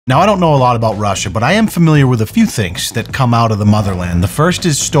Now, I don't know a lot about Russia, but I am familiar with a few things that come out of the motherland. The first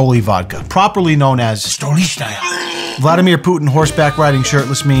is Stoli vodka, properly known as Stolichnaya. Vladimir Putin horseback riding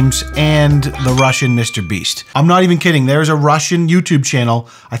shirtless memes, and the Russian Mr. Beast. I'm not even kidding, there's a Russian YouTube channel,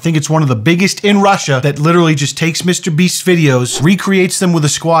 I think it's one of the biggest in Russia, that literally just takes Mr. Beast's videos, recreates them with a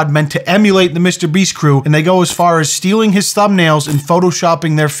squad meant to emulate the Mr. Beast crew, and they go as far as stealing his thumbnails and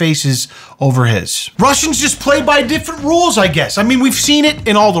photoshopping their faces over his. Russians just play by different rules, I guess. I mean, we've seen it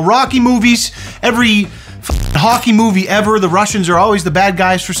in all the Rocky movies, every hockey movie ever, the Russians are always the bad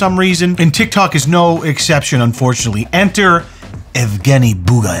guys for some reason, and TikTok is no exception, unfortunately. Enter Evgeny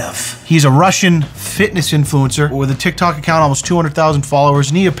Bugayev. He's a Russian fitness influencer with a TikTok account, almost 200,000 followers,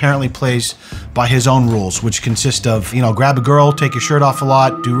 and he apparently plays by his own rules, which consist of, you know, grab a girl, take your shirt off a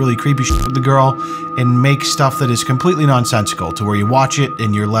lot, do really creepy shit with the girl, and make stuff that is completely nonsensical, to where you watch it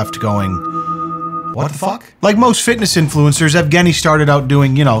and you're left going, what the fuck? Like most fitness influencers, Evgeny started out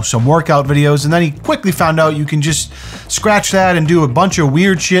doing, you know, some workout videos, and then he quickly found out you can just scratch that and do a bunch of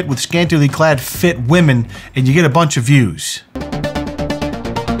weird shit with scantily clad fit women, and you get a bunch of views.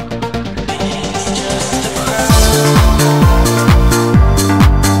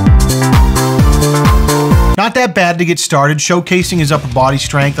 Not that bad to get started, showcasing his upper body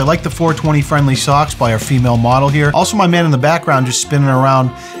strength. I like the 420 friendly socks by our female model here. Also, my man in the background just spinning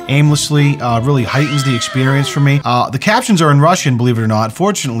around aimlessly really heightens the experience for me. The captions are in Russian, believe it or not.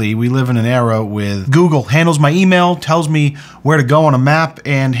 Fortunately, we live in an era with Google handles my email, tells me where to go on a map,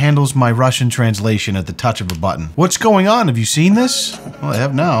 and handles my Russian translation at the touch of a button. What's going on? Have you seen this? Well, I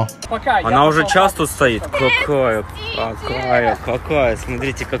have now. Она уже час тут стоит. Какая,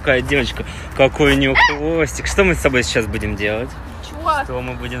 смотрите, какая девочка, какой у нее хвостик. Что мы с тобой сейчас будем делать? Что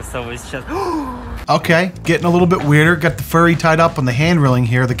мы будем с тобой сейчас? Okay, getting a little bit weirder. Got the furry tied up on the hand railing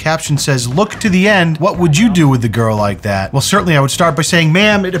here. The caption says, look to the end. What would you do with a girl like that? Well, certainly I would start by saying,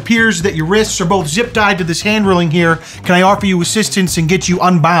 ma'am, it appears that your wrists are both zip tied to this hand railing here. Can I offer you assistance and get you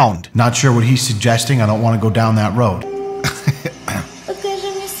unbound? Not sure what he's suggesting. I don't want to go down that road.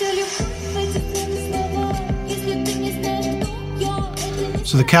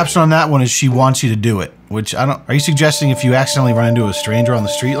 So the caption on that one is, she wants you to do it, which I don't, are you suggesting if you accidentally run into a stranger on the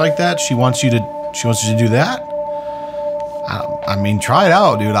street like that, she wants you to do that? I mean, try it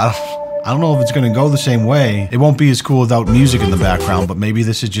out, dude. I don't know if it's gonna go the same way. It won't be as cool without music in the background, but maybe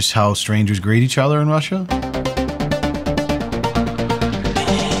this is just how strangers greet each other in Russia?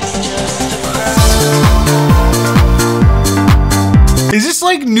 Is this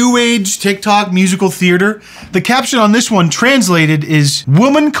like new age TikTok musical theater? The caption on this one translated is,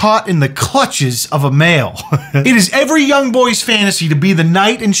 woman caught in the clutches of a male. It is every young boy's fantasy to be the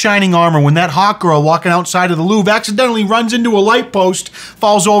knight in shining armor when that hot girl walking outside of the Louvre accidentally runs into a light post,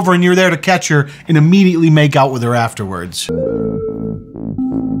 falls over, and you're there to catch her and immediately make out with her afterwards.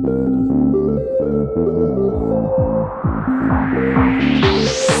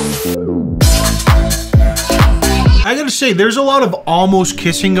 I gotta say, there's a lot of almost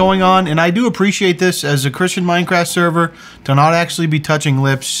kissing going on, and I do appreciate this. As a Christian Minecraft server, to not actually be touching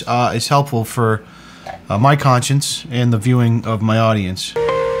lips is helpful for my conscience and the viewing of my audience.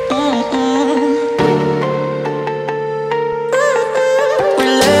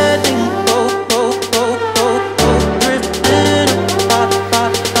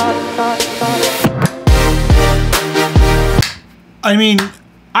 I mean,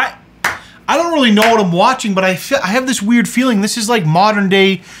 I don't really know what I'm watching, but I have this weird feeling this is like modern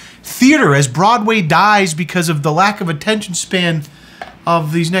day theater as Broadway dies because of the lack of attention span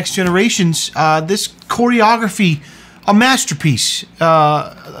of these next generations. This choreography, a masterpiece.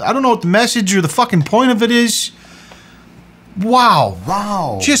 I don't know what the message or the fucking point of it is. Wow.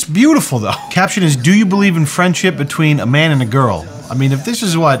 Wow. Just beautiful though. Caption is, do you believe in friendship between a man and a girl? I mean, if this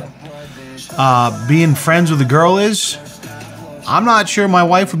is what being friends with a girl is, I'm not sure my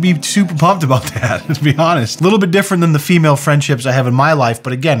wife would be super pumped about that, to be honest. A little bit different than the female friendships I have in my life,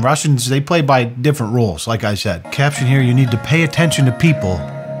 but again, Russians, they play by different rules, like I said. Caption here, you need to pay attention to people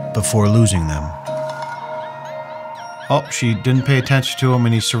before losing them. Oh, she didn't pay attention to him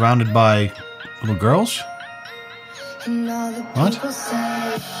and he's surrounded by little girls? What?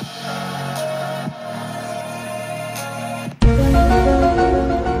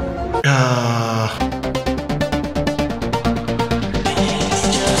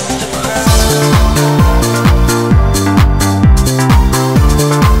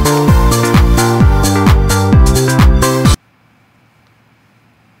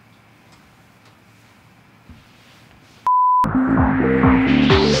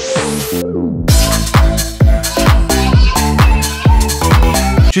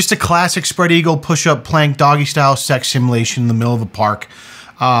 Just a classic spread eagle, push-up, plank, doggy style sex simulation in the middle of a park.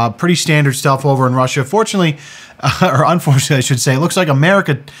 Pretty standard stuff over in Russia. Fortunately, or unfortunately, I should say, it looks like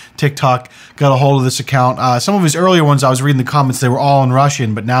America TikTok got a hold of this account. Some of his earlier ones, I was reading the comments, they were all in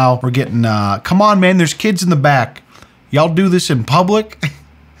Russian, but now we're getting, come on, man, there's kids in the back. Y'all do this in public?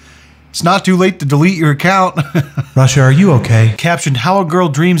 It's not too late to delete your account. Russia, are you okay? Captioned, how a girl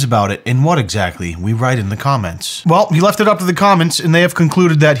dreams about it, and what exactly? We write in the comments. Well, he left it up to the comments, and they have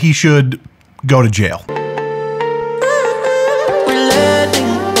concluded that he should go to jail.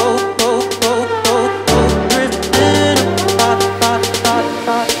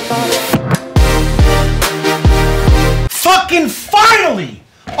 Fucking finally!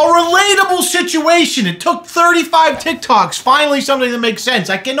 A relatable situation. It took 35 TikToks. Finally something that makes sense.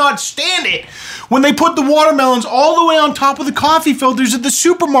 I cannot stand it when they put the watermelons all the way on top of the coffee filters at the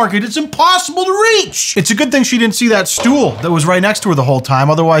supermarket. It's impossible to reach. It's a good thing she didn't see that stool that was right next to her the whole time.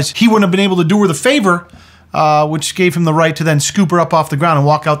 Otherwise, he wouldn't have been able to do her the favor, which gave him the right to then scoop her up off the ground and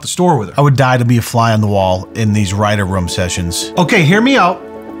walk out the store with her. I would die to be a fly on the wall in these writer room sessions. Okay, hear me out.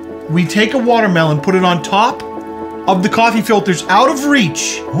 We take a watermelon, put it on top of the coffee filters, out of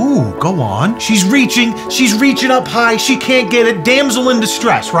reach. Ooh, go on. She's reaching up high, she can't get it. Damsel in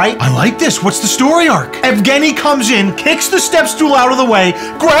distress, right? I like this. What's the story arc? Evgeny comes in, kicks the step stool out of the way,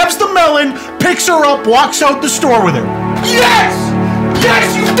 grabs the melon, picks her up, walks out the store with her. Yes!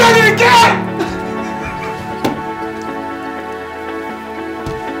 Yes, you've done it again!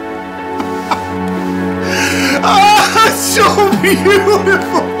 Ah, so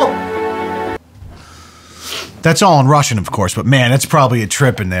beautiful! That's all in Russian, of course, but man, it's probably a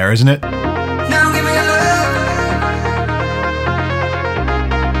trip in there, isn't it? Now give me a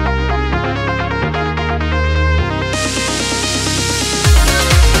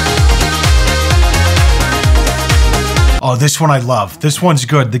Oh, this one I love. This one's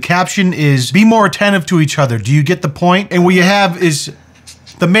good. The caption is, be more attentive to each other. Do you get the point? And what you have is,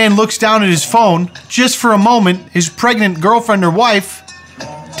 the man looks down at his phone, just for a moment, his pregnant girlfriend or wife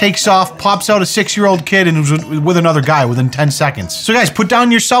takes off, pops out a 6-year-old kid, and is with another guy within 10 seconds. So guys, put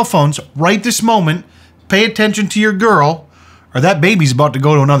down your cell phones right this moment, pay attention to your girl, or that baby's about to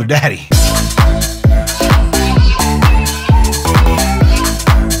go to another daddy.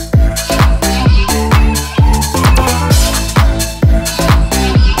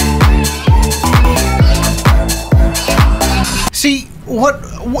 See, what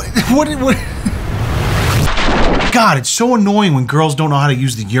God, it's so annoying when girls don't know how to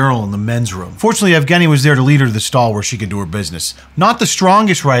use the urinal in the men's room. Fortunately, Evgeny was there to lead her to the stall where she could do her business. Not the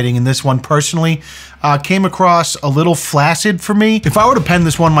strongest writing in this one, personally. Came across a little flaccid for me. If I were to pen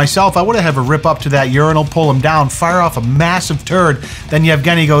this one myself, I would have her rip up to that urinal, pull him down, fire off a massive turd. Then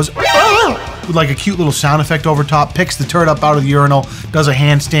Evgeny goes, "Ah!" with like a cute little sound effect over top, picks the turd up out of the urinal, does a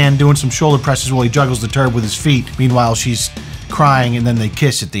handstand, doing some shoulder presses while he juggles the turd with his feet. Meanwhile, she's crying, and then they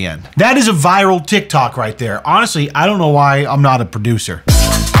kiss at the end. That is a viral TikTok right there. Honestly, I don't know why I'm not a producer.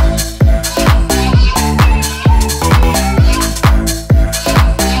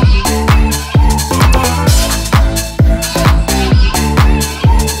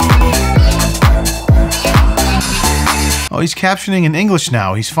 Oh, he's captioning in English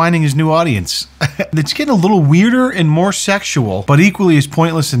now. He's finding his new audience. It's getting a little weirder and more sexual, but equally as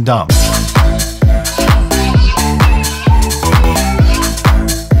pointless and dumb.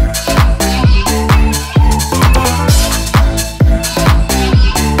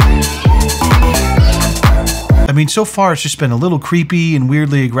 I mean, so far it's just been a little creepy and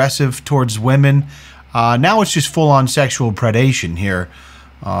weirdly aggressive towards women. Now it's just full-on sexual predation here.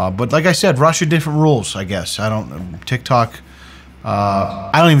 But like I said, Russia, different rules, I guess. TikTok,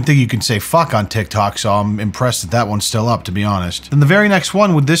 I don't even think you can say fuck on TikTok, so I'm impressed that that one's still up, to be honest. Then the very next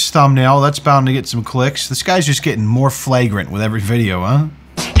one with this thumbnail, that's bound to get some clicks. This guy's just getting more flagrant with every video, huh?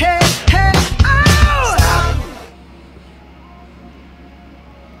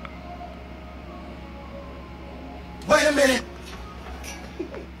 Wait a minute.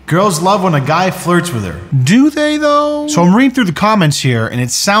 Girls love when a guy flirts with her. Do they, though? So I'm reading through the comments here, and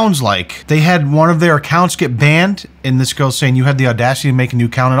it sounds like they had one of their accounts get banned, and this girl's saying you had the audacity to make a new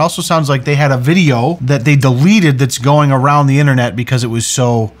account. It also sounds like they had a video that they deleted that's going around the internet because it was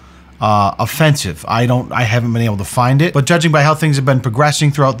so offensive. I haven't been able to find it, but judging by how things have been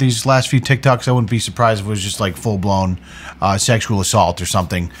progressing throughout these last few TikToks, I wouldn't be surprised if it was just like full-blown sexual assault or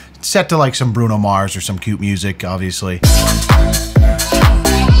something. Set to like some Bruno Mars or some cute music, obviously.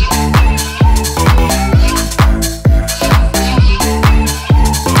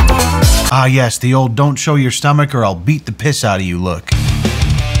 Ah yes, the old don't show your stomach or I'll beat the piss out of you look.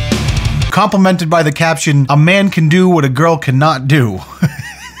 Complimented by the caption, a man can do what a girl cannot do.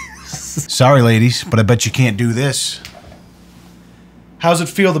 Sorry ladies, but I bet you can't do this. How's it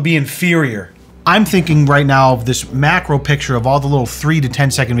feel to be inferior? I'm thinking right now of this macro picture of all the little 3 to 10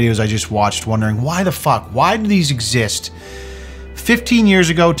 second videos I just watched, wondering why the fuck? Why do these exist? 15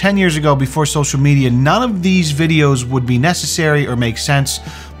 years ago, 10 years ago, before social media, none of these videos would be necessary or make sense,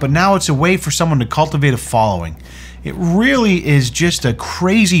 but now it's a way for someone to cultivate a following. It really is just a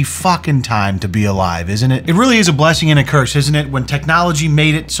crazy fucking time to be alive, isn't it? It really is a blessing and a curse, isn't it? When technology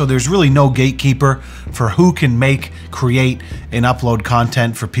made it so there's really no gatekeeper for who can make, create, and upload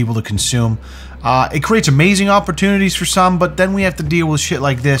content for people to consume. It creates amazing opportunities for some, but then we have to deal with shit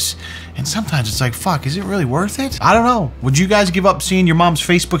like this. And sometimes it's like, fuck, is it really worth it? I don't know. Would you guys give up seeing your mom's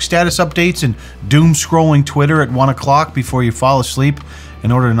Facebook status updates and doom scrolling Twitter at 1 o'clock before you fall asleep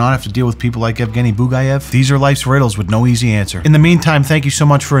in order to not have to deal with people like Evgeny Bugayev? These are life's riddles with no easy answer. In the meantime, thank you so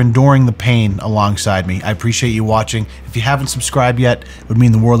much for enduring the pain alongside me. I appreciate you watching. If you haven't subscribed yet, it would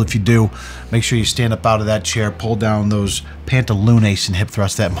mean the world if you do. Make sure you stand up out of that chair, pull down those pantaloons, and hip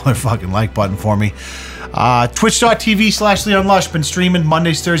thrust that motherfucking like button for me. Twitch.tv/LeonLush. Been streaming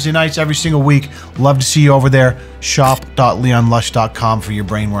Mondays, Thursday nights every single week. Love to see you over there. Shop.leonlush.com for your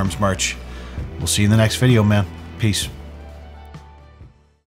Brainworms merch. We'll see you in the next video, man. Peace.